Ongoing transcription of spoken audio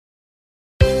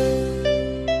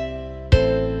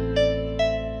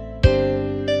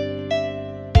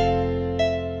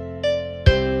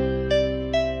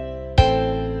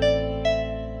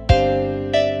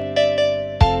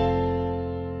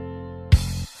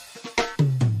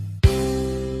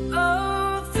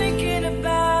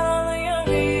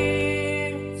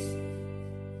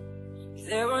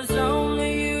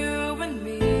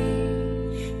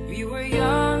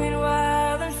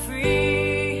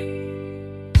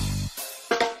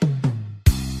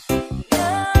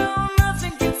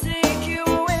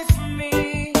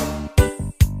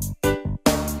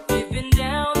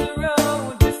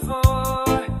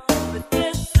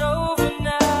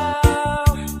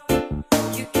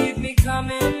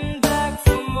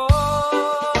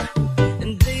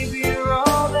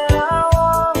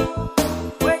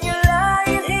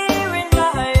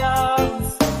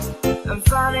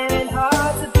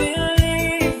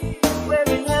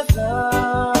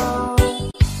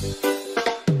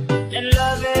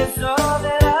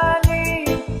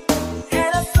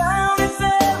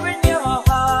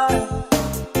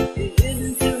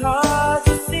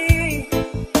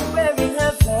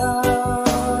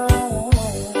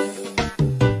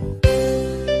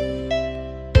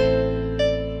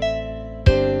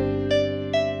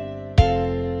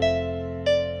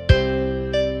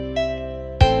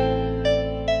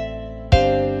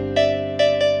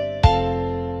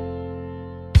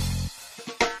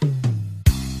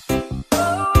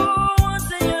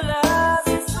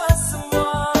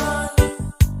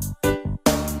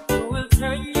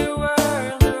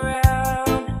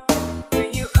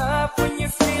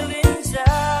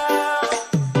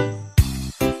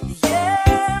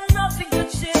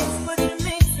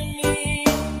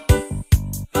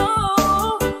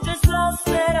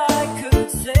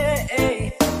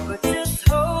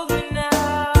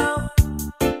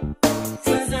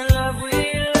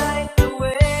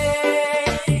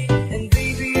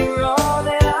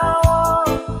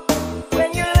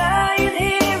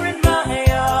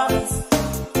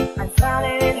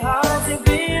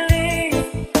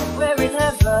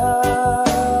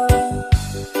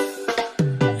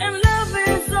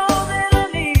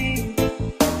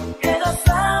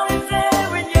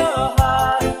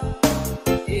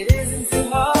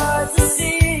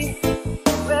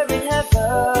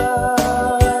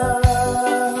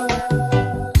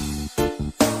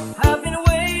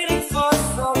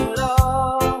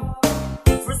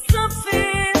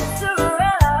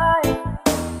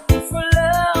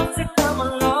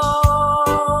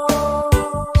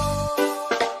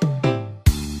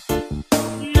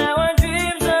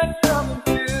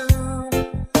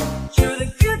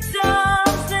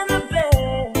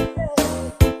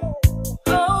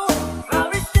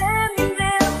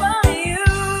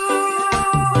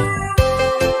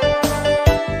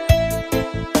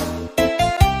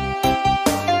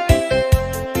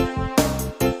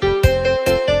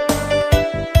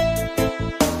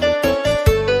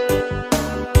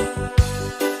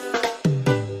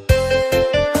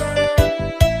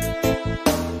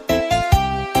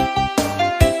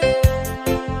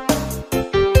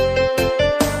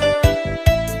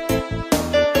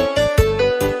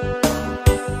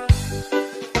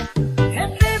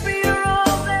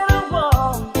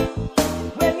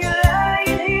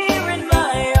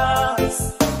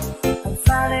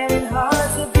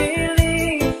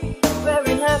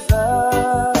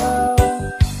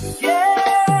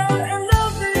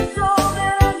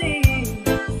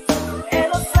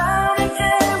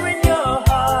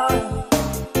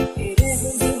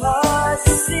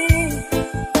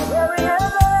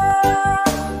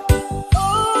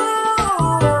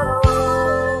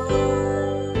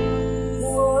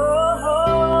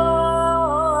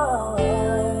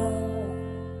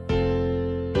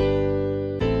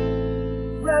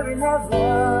we're in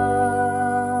heaven.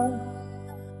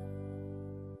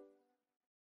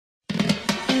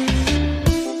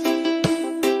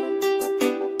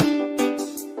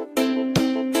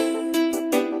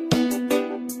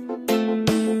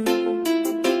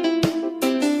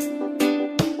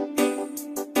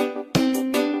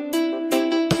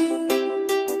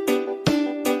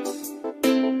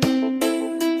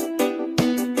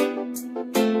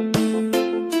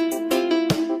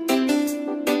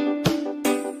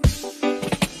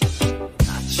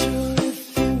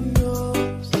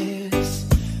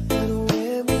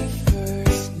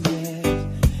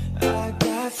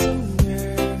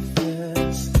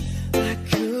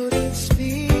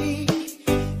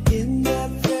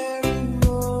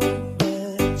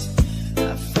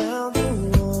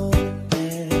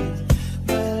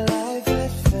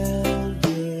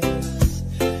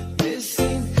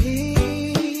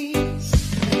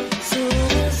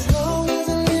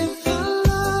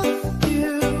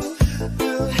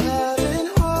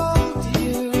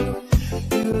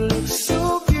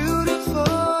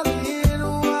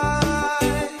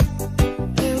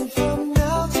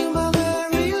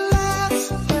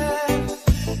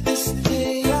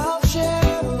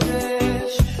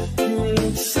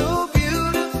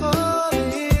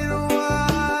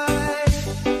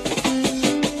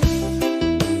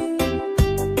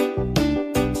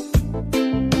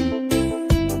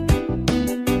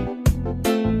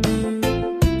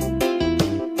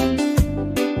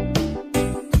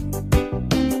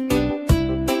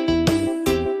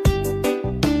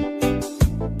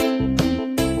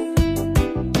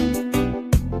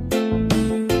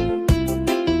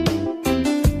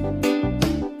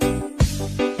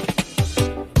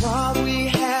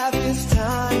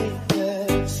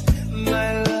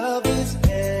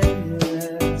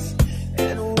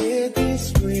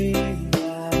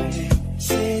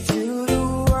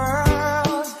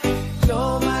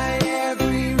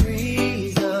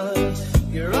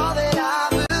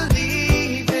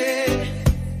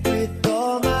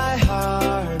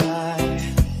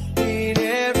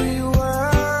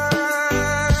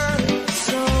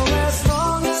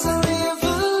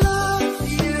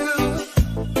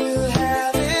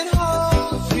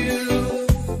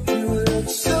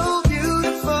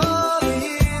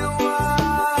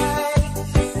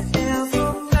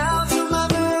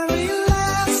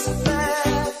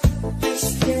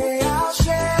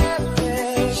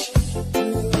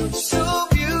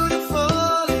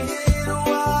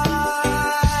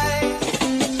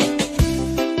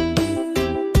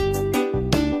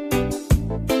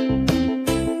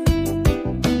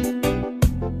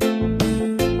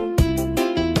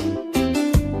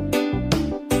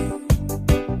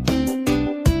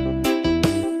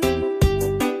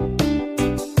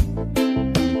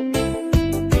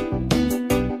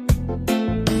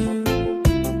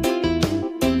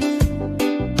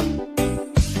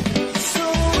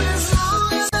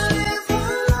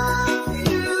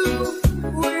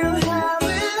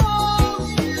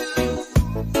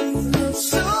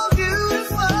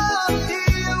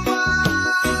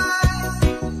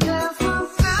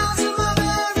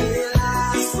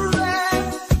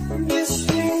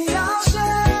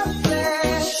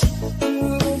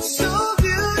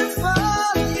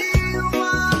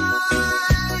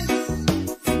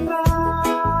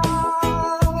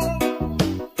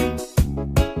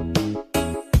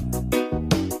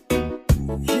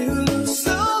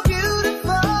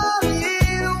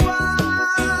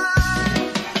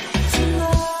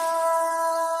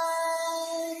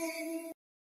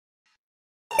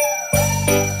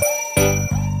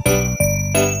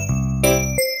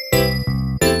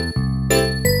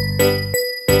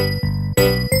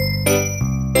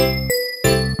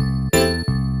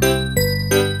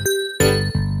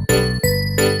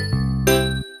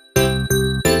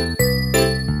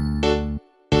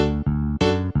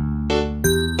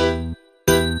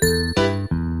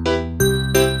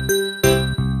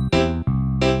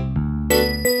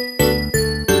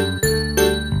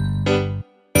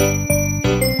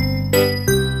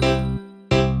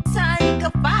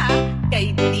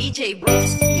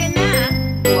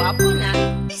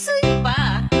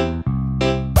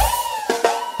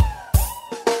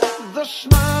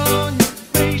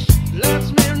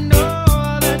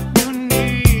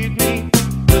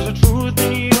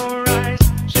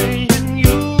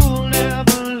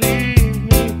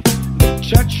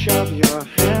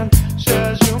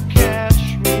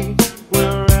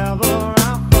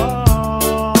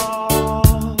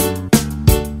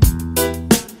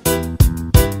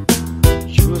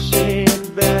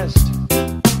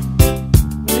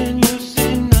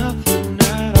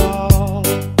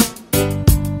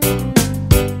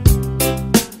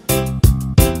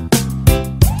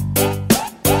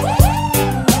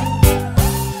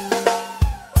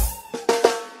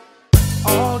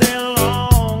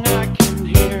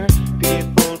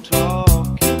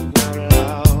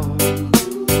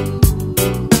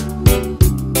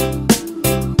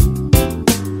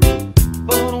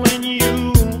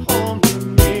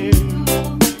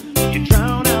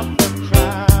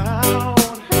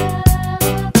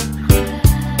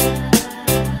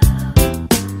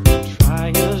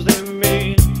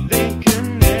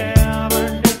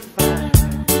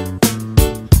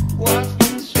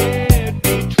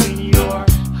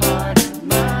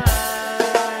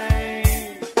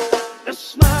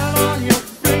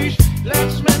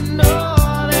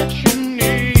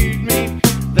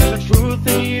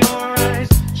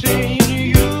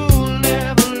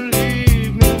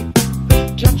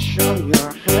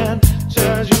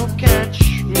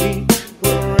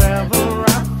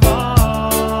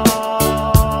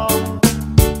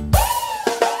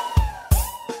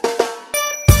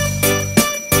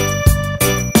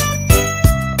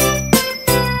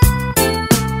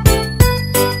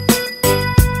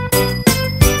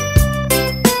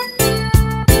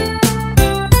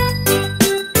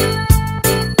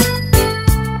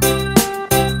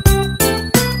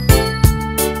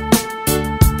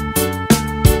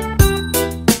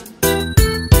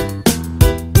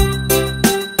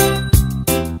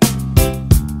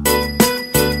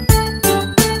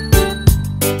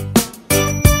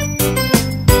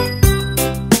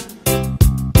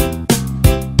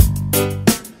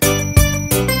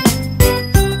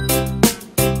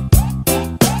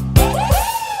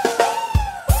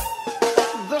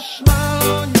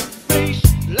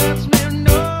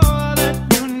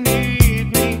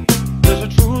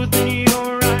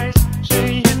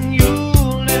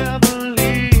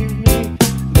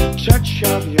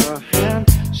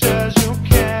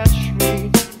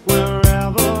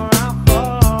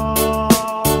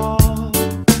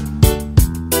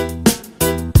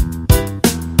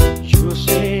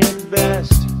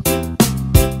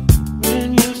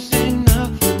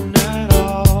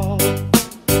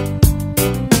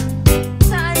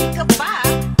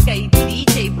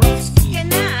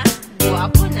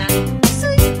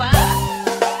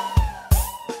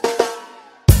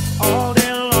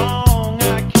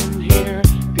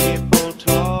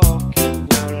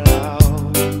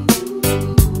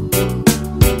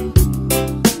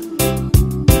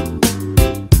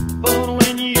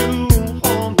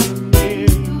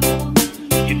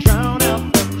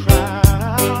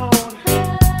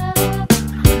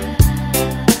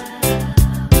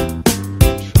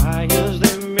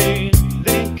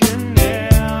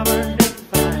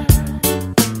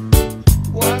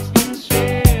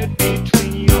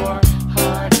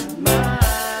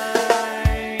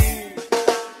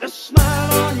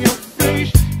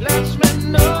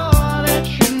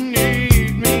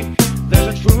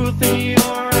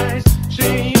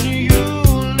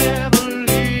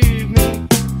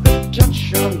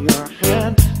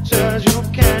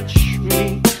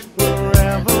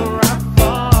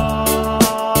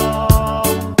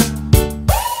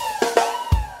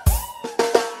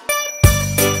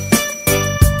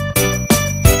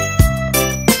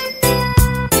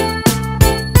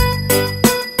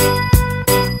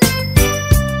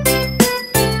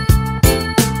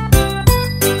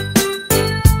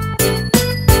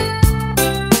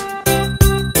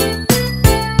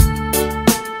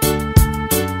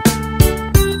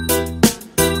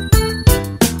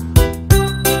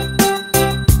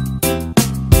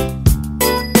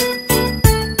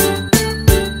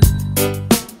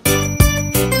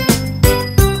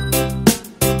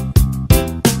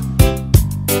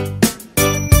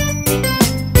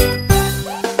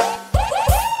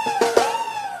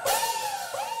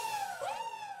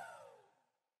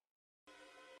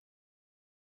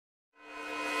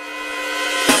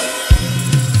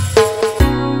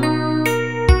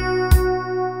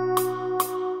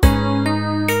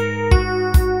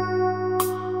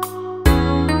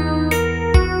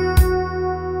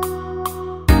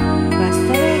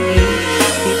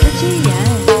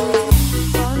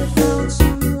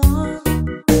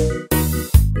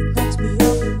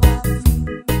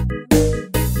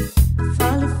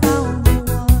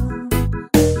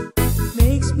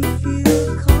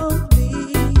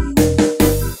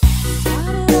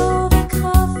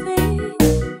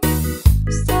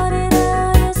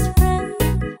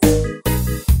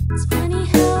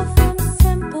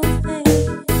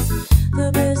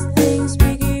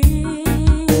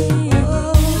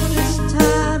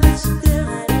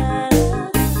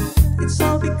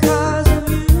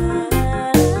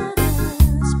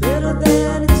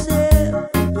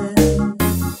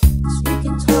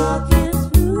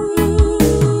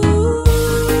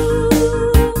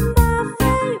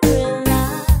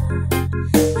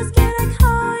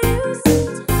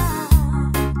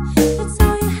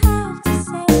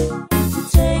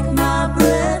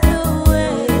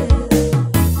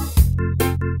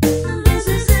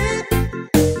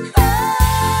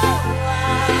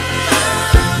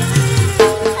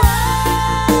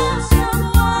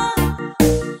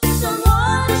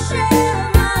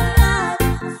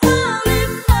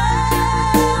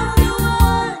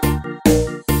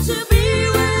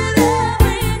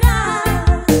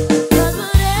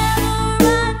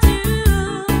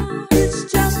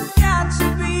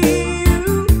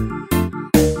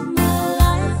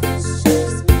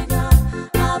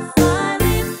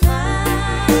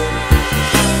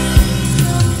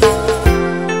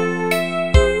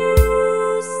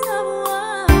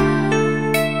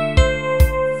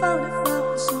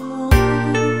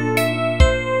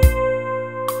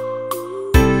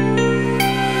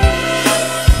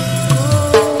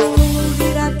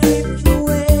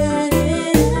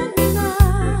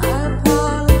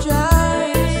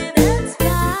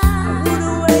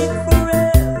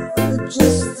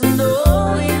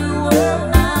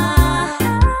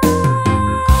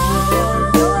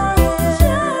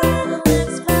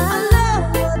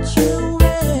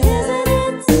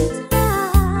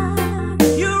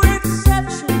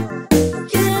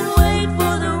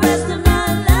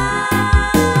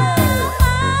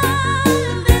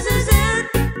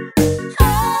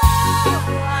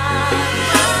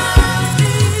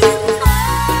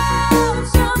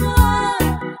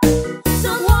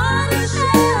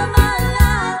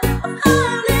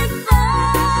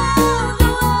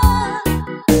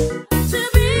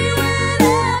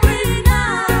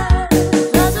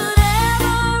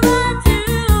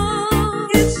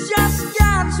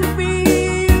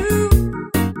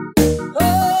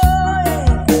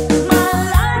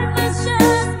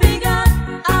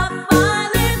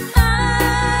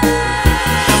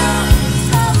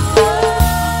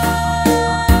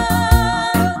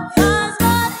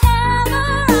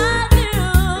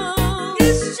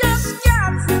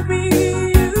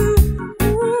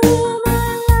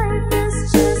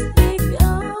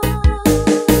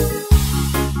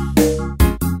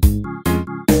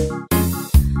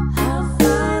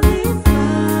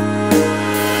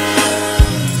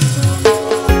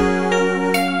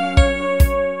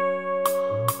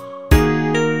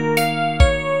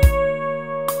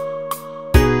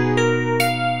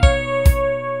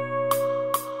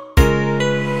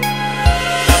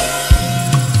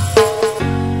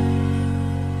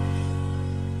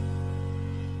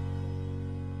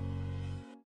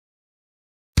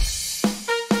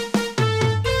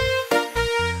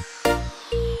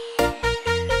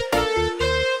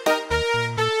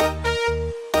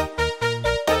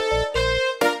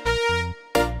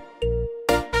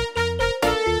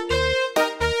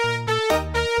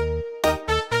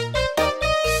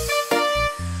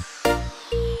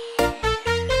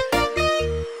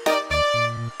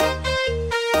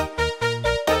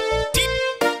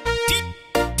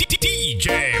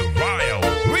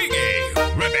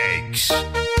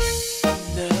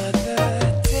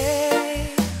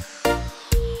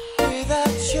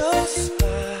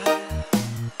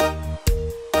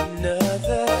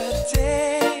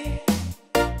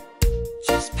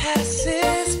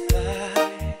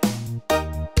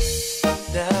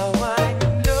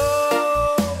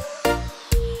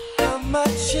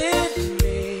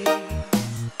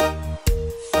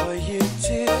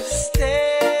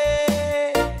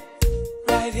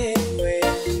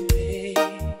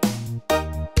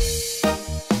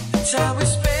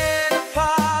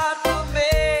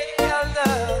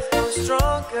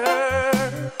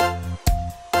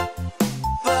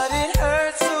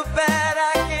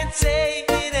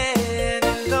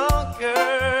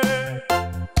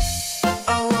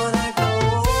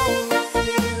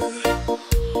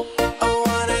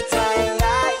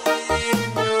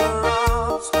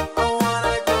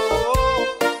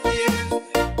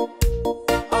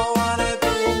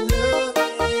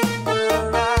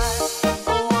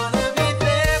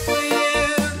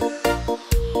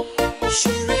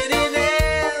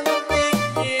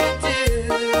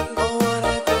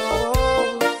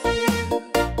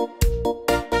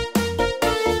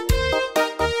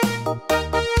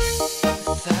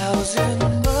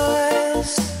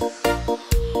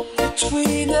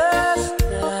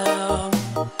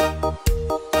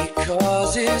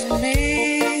 causes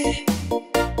me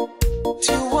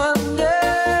to wonder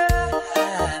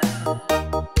how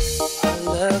our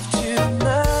love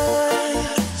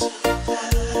tonight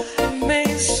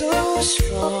remains so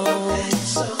strong,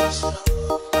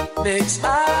 makes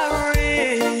our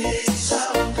wrists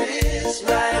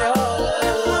right all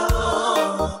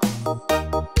along.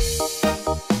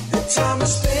 The time we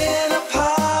spend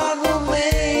apart will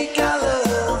make our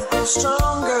love grow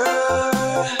stronger,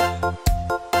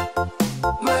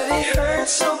 but it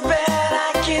hurts so bad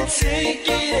I can't take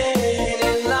it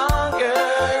any longer.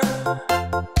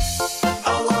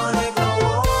 I wanna go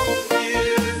on with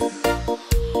you,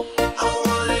 I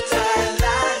wanna die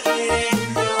lying in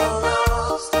your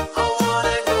arms. I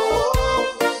wanna go on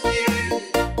with you,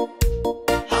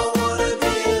 I wanna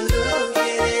be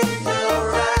looking in your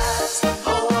eyes.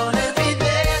 I wanna be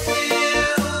there for you,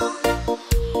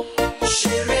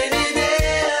 sharing in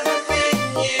everything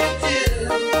you do.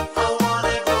 I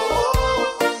wanna go on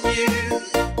with you.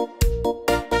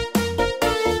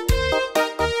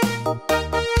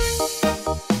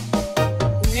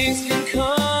 Things can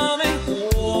come and go,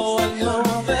 I know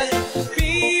that,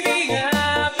 baby,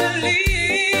 I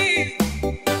believe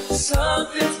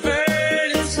something's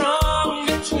burning strong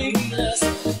between us.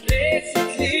 Makes it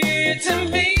clear to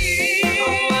me. I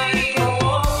wanna go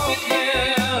on with you,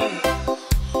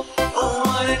 I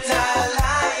wanna die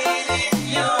lying in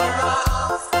your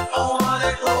arms. I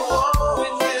wanna go on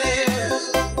with you,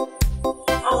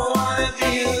 I wanna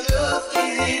be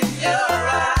looking in your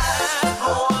eyes.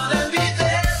 I wanna be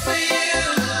there for you,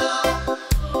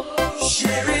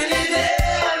 sharing in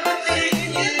everything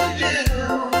you do.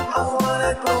 I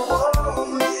wanna go on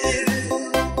with you,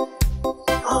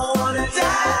 I wanna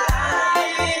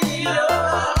die in your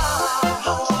arms.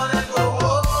 I wanna go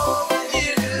on with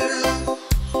you,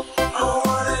 I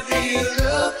wanna be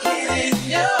looking in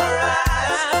your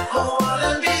eyes. I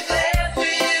wanna be there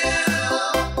for you,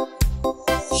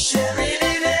 sharing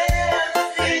in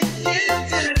everything you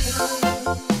do.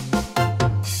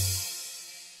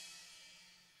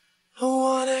 I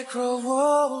wanna grow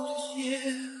old with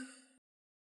you.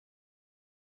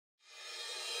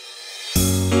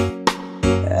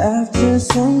 After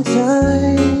some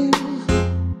time,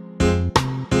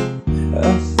 I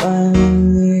finally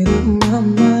made up my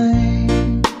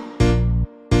mind.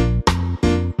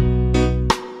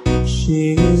 She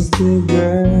is the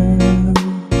girl,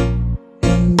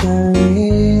 and I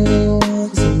really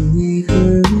want to make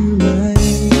her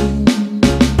mine.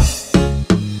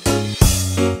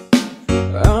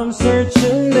 I'm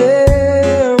searching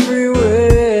everywhere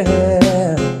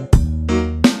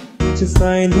to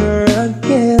find her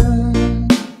again.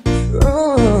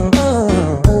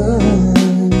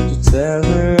 To tell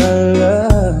her I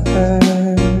love her,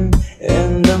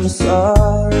 and I'm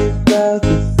sorry about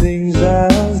the things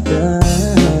I've done.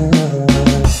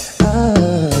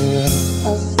 I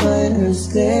find her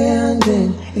standing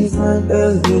in front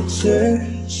of the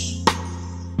church,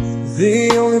 the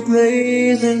only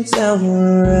place in town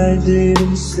where I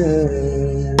didn't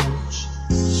search.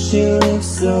 She looks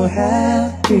so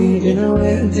happy in her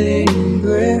wedding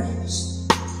dress,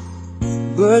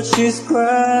 but she's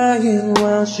crying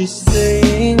while she's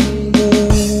saying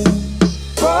this.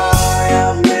 Boy,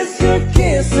 I miss your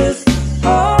kisses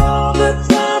all the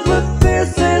time, but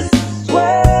this is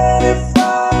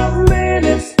 25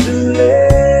 minutes too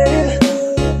late.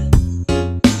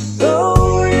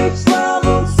 Though you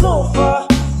traveled so far,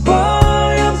 boy,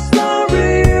 I'm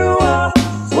sorry you are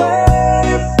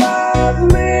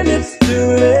 25 minutes too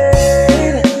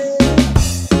late.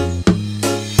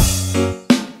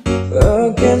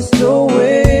 Against the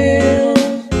wind,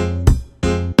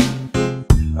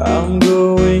 I'm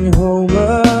going home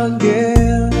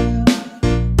again,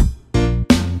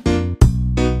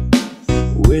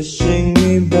 wishing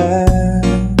me back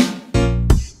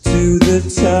to the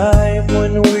time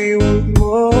when we were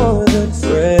more than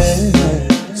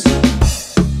friends.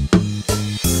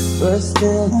 But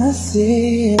still I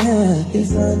see her in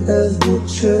front of the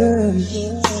church,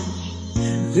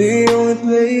 the only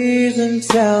place in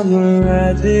town where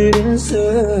I didn't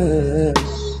search.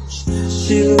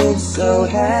 She looks so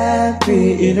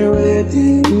happy in her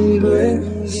wedding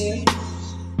dress,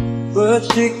 but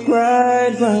she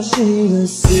cried while she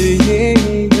was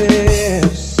singing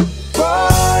this. Boy,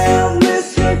 I miss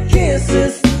your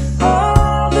kisses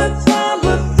all the time,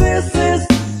 but this is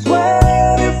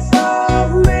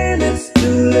 25 minutes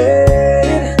too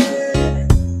late.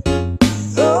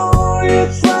 Though you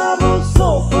traveled so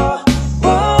far, boy,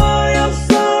 I'm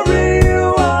sorry you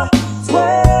are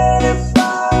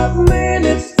 25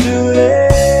 minutes too late.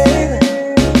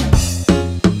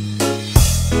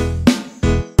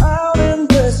 Out in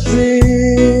the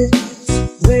street,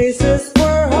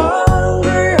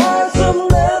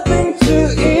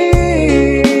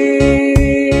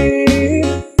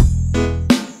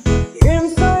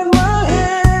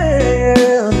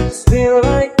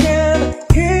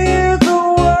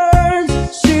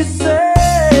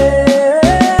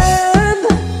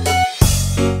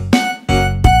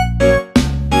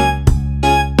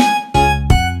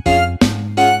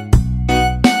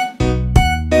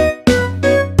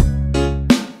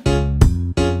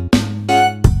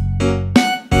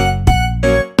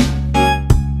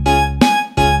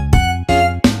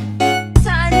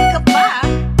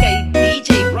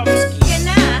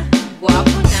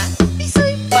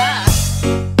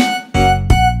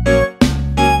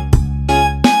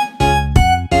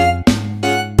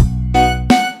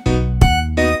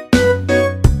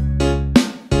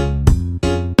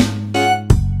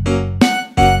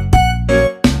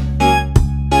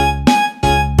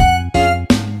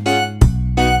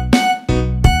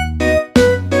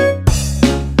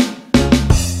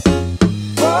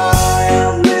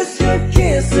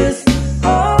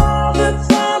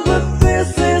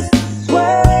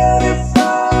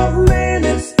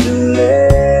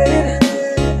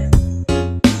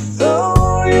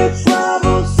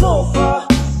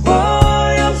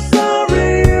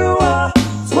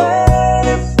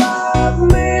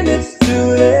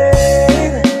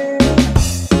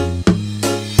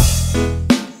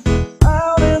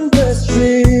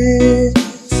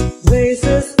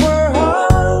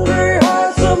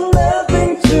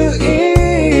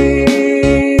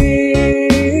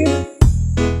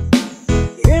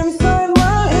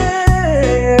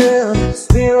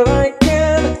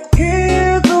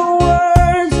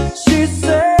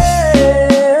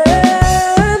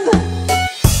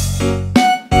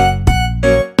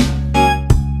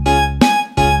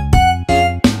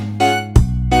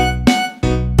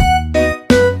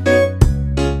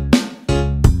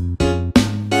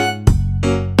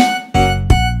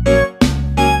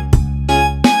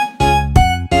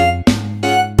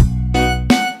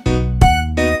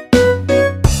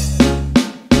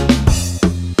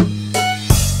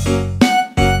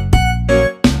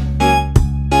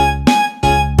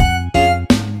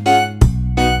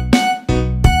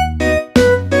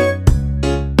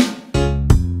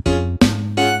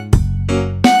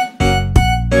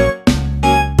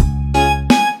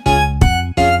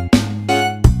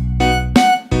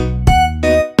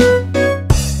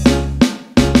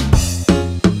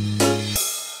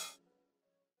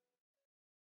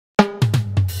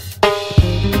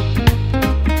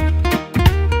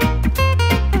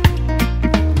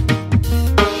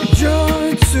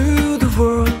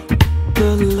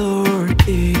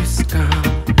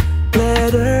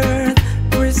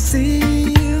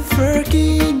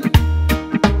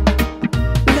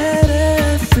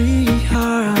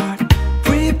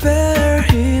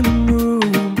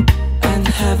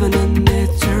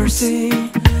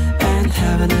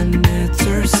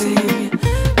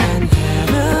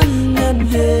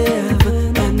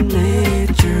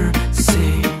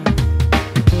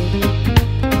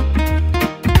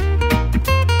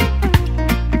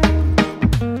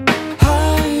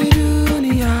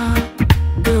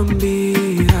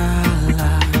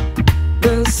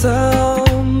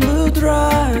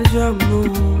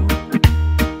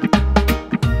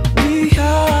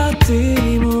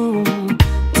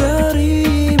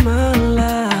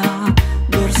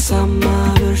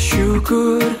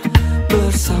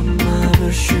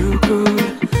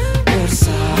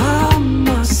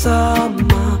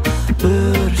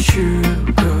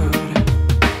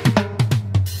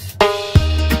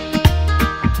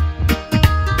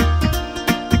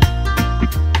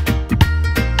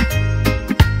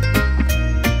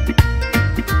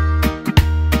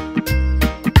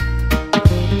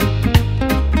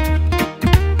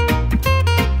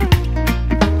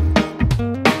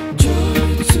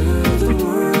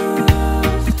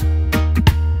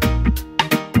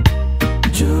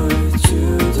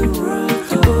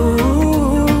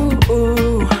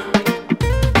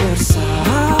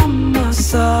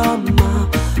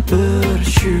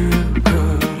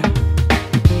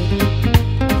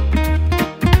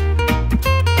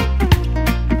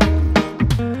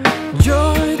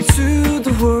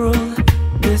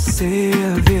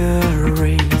 Savior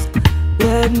reigns.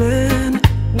 Let men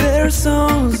their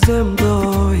souls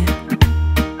employ,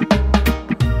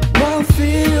 while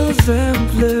fields and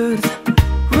floods,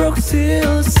 rocks,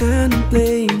 hills and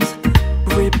plains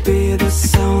repeat the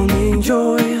sounding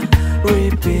joy,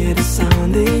 repeat the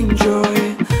sounding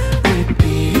joy,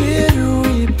 repeat,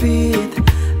 repeat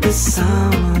the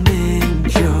sounding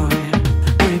joy,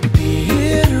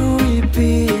 repeat,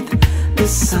 repeat the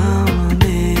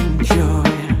sounding joy.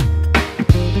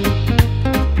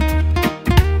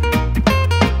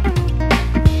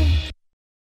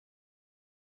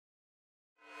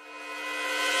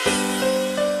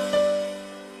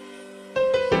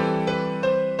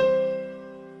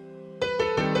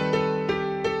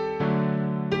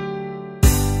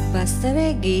 Basta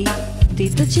Reggae,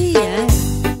 Tito Gian.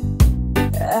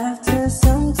 After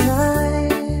some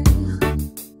time,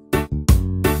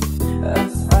 I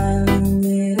finally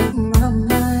made up my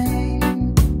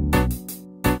mind.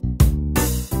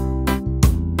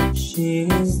 She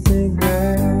is the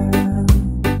girl,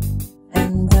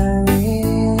 and I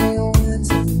really want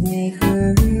to make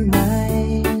her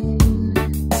mine.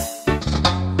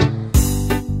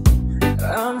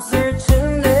 I'm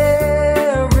searching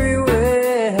everywhere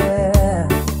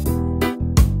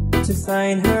to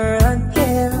find her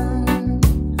again.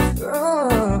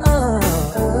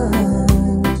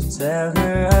 To tell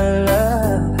her I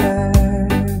love her,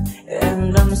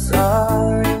 and I'm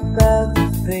sorry about the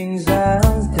things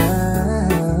I've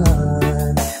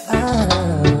done.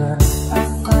 I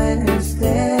find her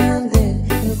standing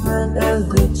in front of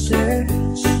the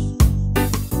church,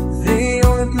 the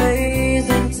only place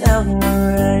in town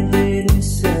where I didn't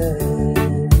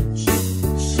search.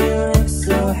 She looks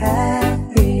so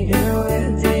happy in her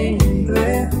wedding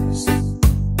dress,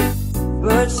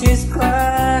 but she's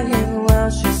crying while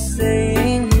she's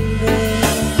saying this.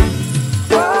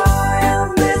 Boy, I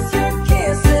miss your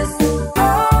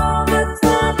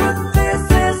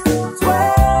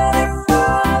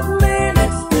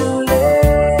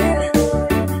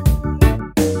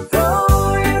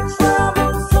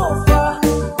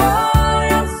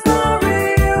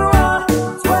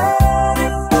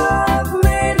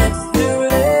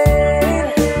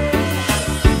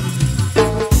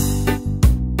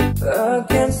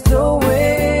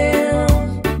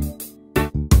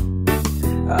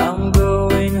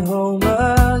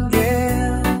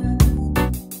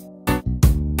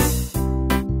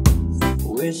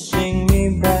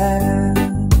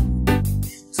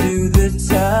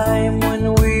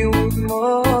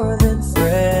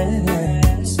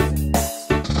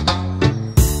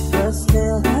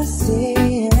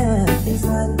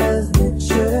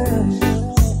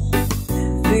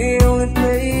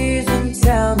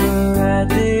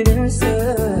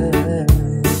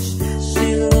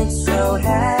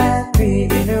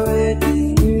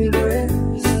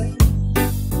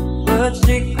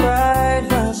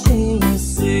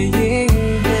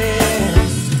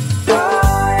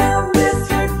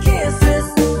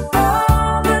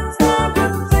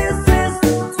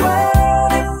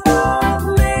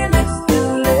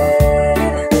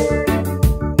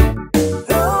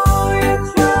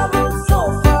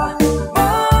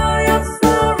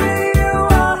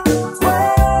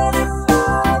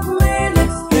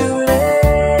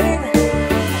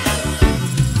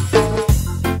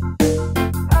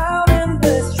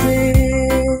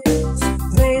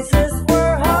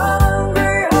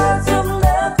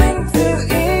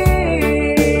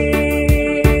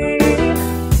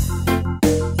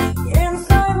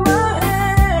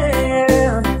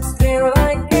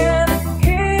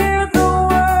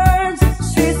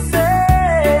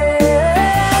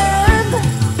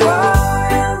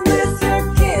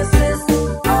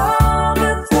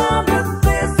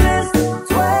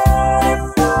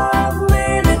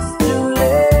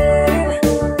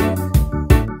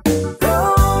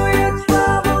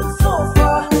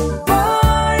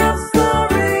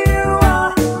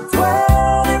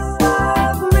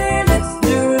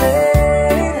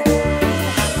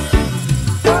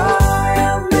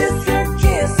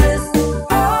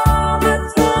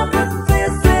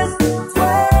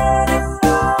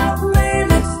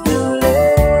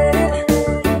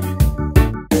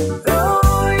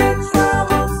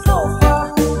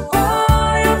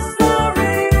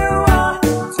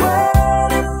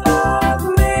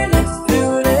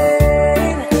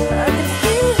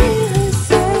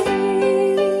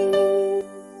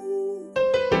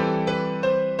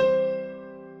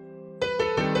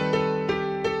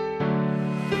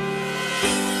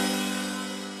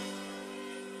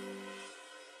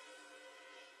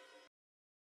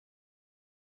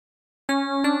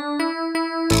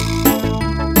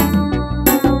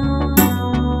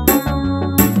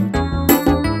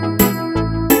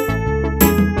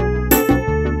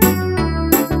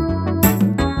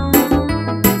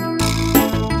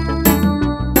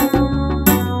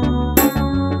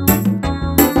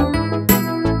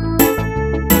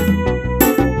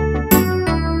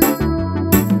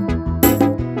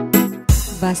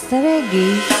Master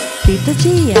Reggae, Tito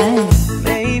Chen.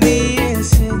 Maybe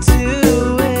it's intuition,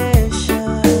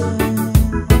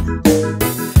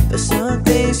 but some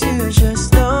things you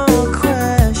just don't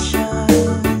question.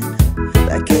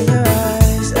 Like in your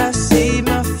eyes, I see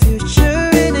my future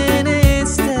in an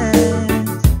instant.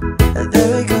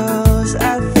 There it goes,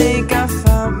 I think I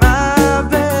found my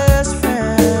best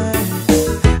friend.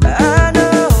 I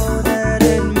know that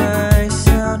it might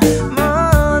sound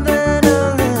more than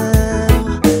a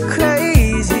little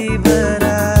crazy, but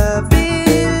I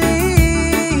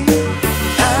believe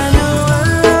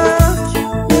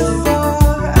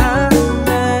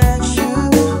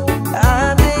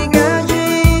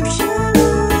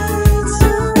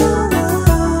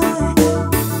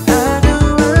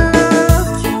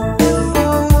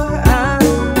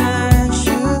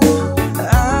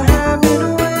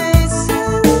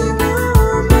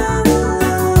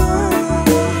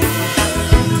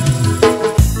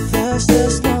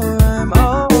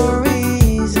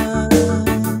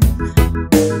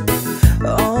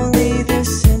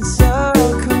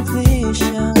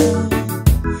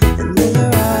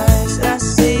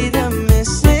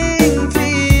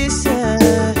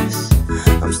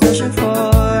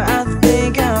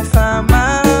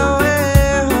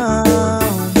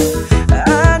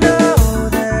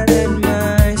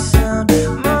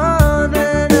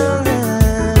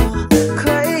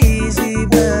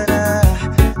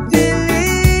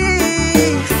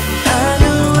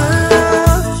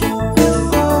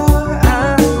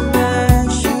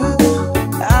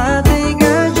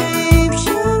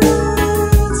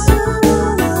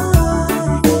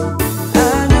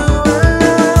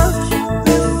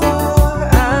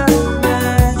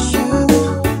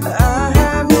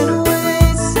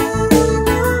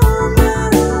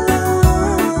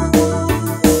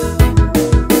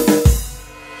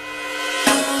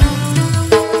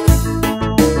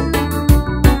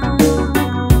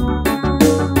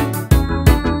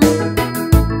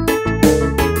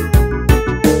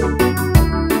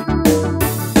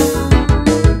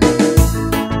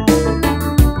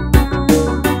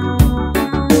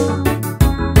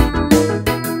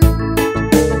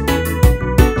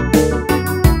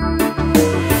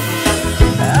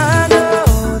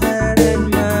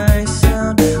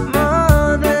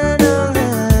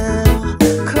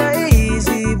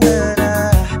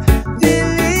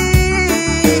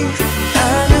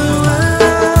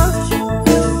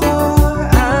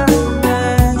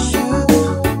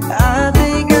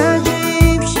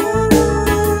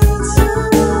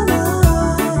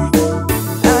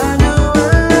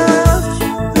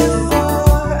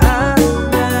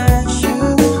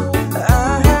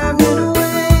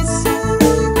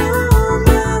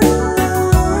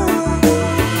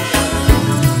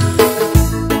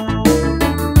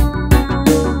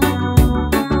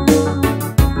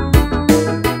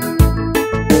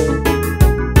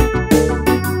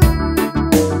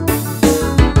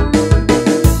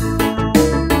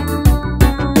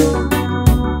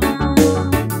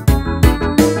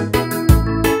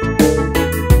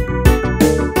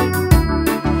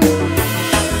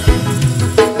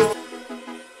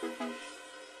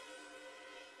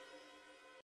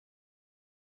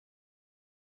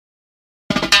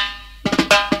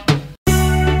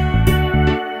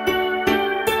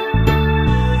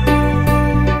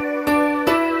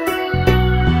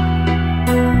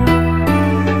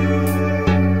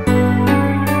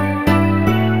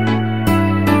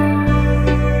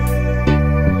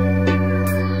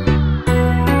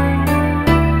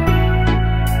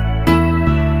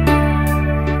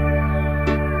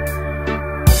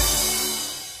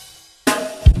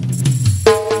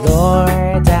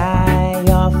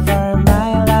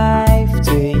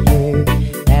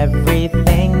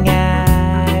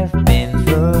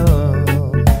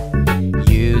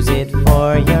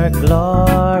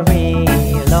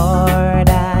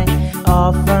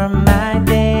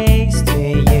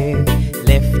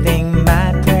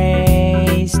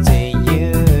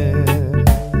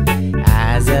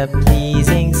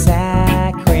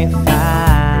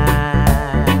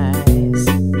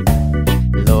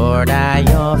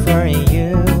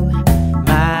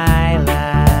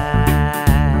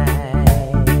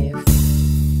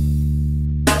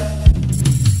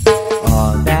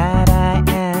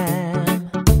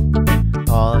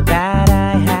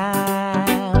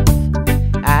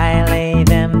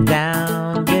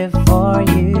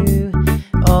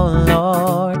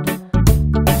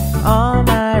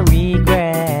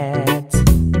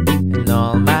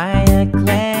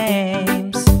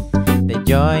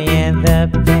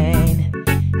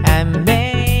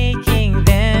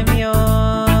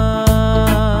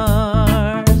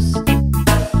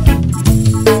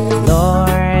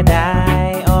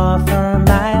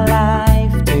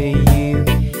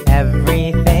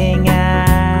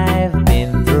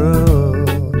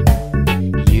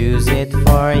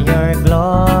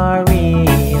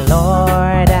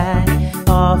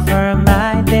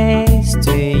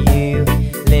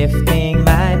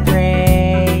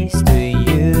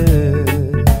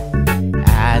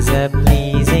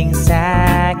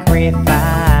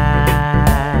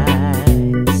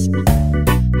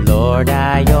Lord,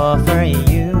 I offer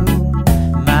you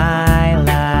my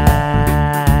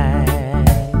life.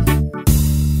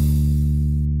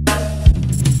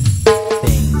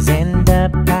 Things in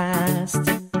the past,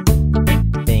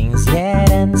 things yet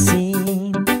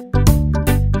unseen,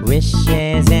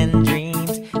 wishes and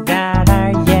dreams that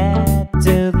are yet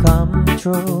to come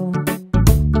true.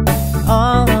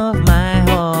 All of my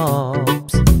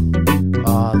hopes,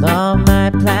 all of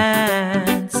my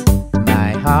plans,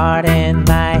 my heart and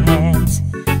my hands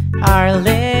are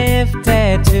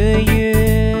lifted to you.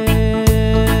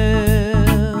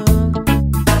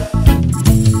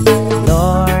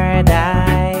 Lord,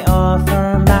 I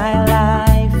offer my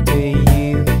life to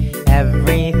you,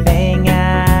 everything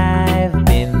I've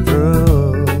been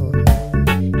through.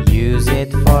 Use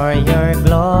it for your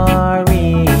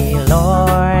glory,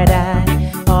 Lord. I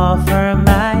offer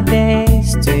my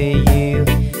days to you,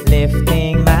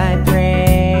 lifting my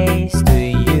praise to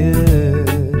you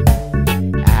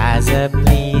as a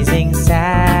pleasing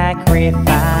sacrifice.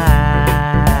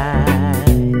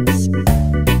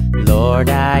 Lord,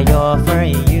 I offer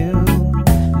you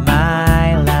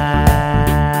my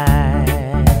life.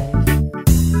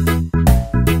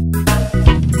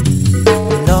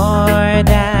 Lord,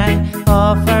 I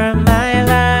offer my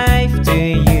life to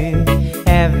you,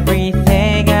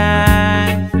 everything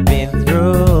I've been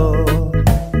through.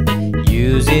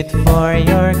 Use it for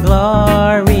your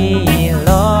glory,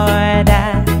 Lord.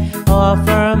 I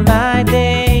offer my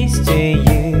days to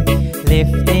you,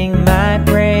 lifting my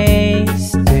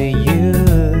praise to you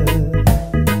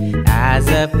as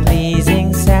a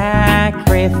pleasing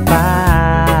sacrifice.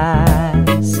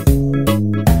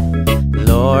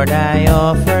 Lord, I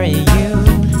offer you.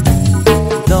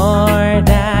 Lord,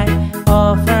 I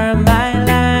offer my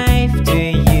life to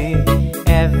you,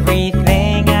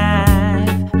 everything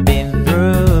I've been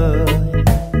through.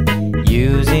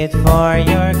 Use it for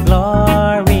your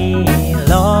glory,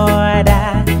 Lord.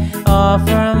 I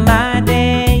offer my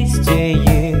days to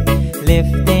you,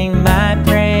 lifting my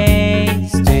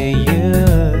praise to you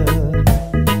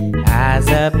as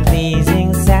a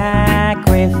pleasing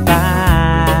sacrifice.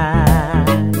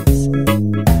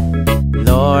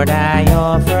 Lord, I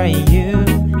offer you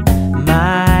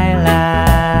my life.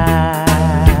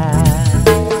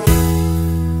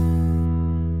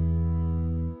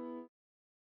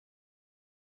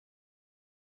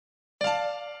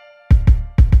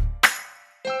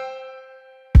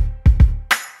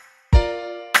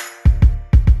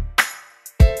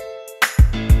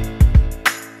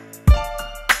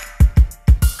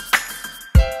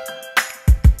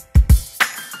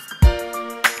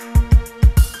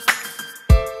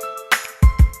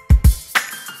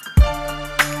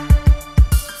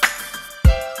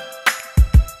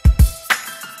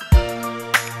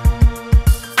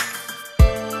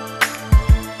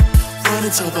 Run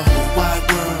and tell the whole wide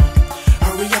world.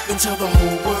 Hurry up and tell the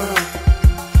whole world.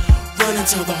 Run and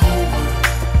tell the whole world.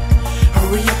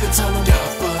 Hurry up and tell them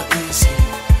Alpha is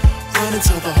here. Run and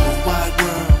tell the whole wide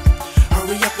world.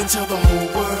 Hurry up and tell the whole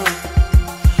world.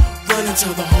 Run and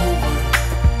tell the whole world.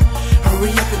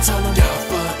 Hurry up and tell them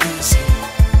Alpha is here.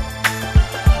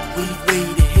 We've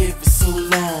waited here for so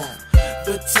long.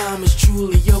 The time is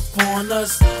truly upon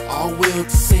us. Our will to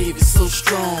save is so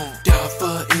strong.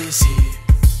 Alpha is here.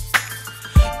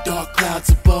 Dark clouds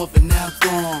above are now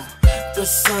gone. The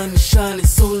sun is shining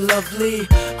so lovely.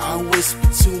 I whisper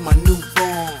to my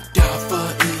newborn,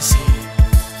 Alpha is here.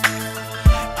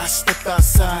 I step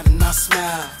outside and I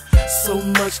smile. So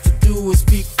much to do and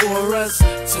speak for us.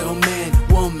 Tell man,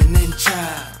 woman and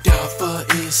child, Alpha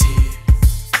is here.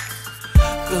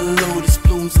 The lotus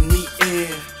blooms in the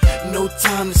air. No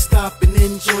time to stop and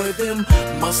enjoy them.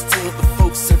 Must tell the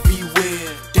folks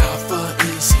everywhere, Alpha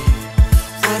is here.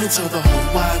 Run and tell the whole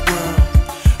wide world.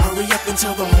 Hurry up and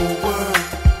tell the whole world.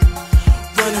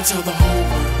 Run and tell the whole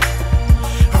world.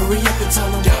 Hurry up and tell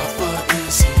them Alpha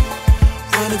is here.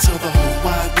 Run and tell the whole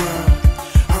wide world.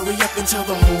 Hurry up and tell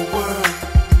the whole world.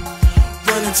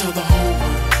 Run and tell the whole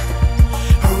world.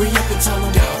 Hurry up and tell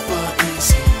them Alpha is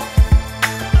here.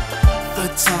 The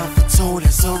time for told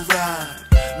has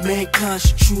arrived. Mankind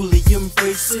should truly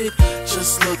embrace it.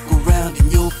 Just look around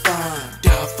and you'll find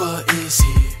Alpha is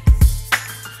here.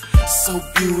 So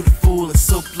beautiful and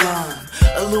sublime,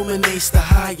 illuminates the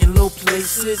high and low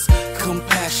places.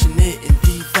 Compassionate and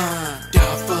divine,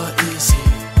 Alpha is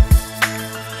here.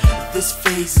 This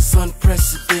phase is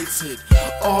unprecedented.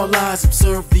 All eyes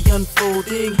observe the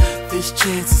unfolding. This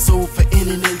chance is over in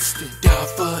an instant.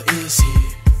 Alpha is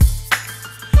here.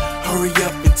 Hurry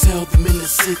up and tell them in the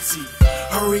city.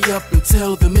 Hurry up and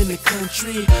tell them in the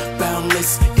country.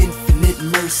 Boundless, infinite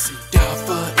mercy.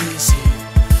 Alpha is here.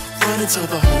 Run and tell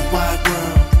the whole wide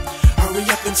world. Hurry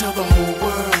up and tell the whole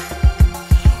world.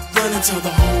 Run and tell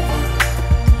the whole world.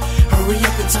 Hurry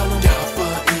up and tell them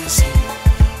Alpha is here.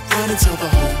 Run and tell the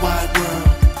whole wide world.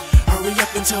 Hurry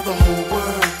up and tell the whole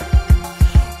world.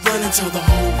 Run and tell the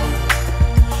whole world.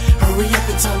 Hurry up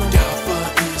and tell them Alpha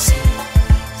is here.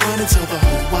 Run and tell the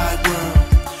whole wide world.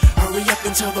 Hurry up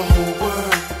and tell the whole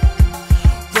world.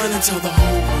 Run and tell the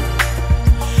whole world.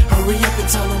 Hurry up and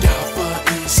tell them Alpha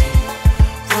is here.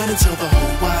 Run and tell the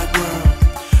whole wide world.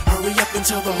 Hurry up and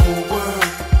tell the whole world.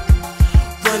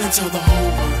 Run and tell the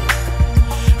whole world.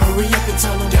 Hurry up and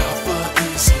tell them Alpha.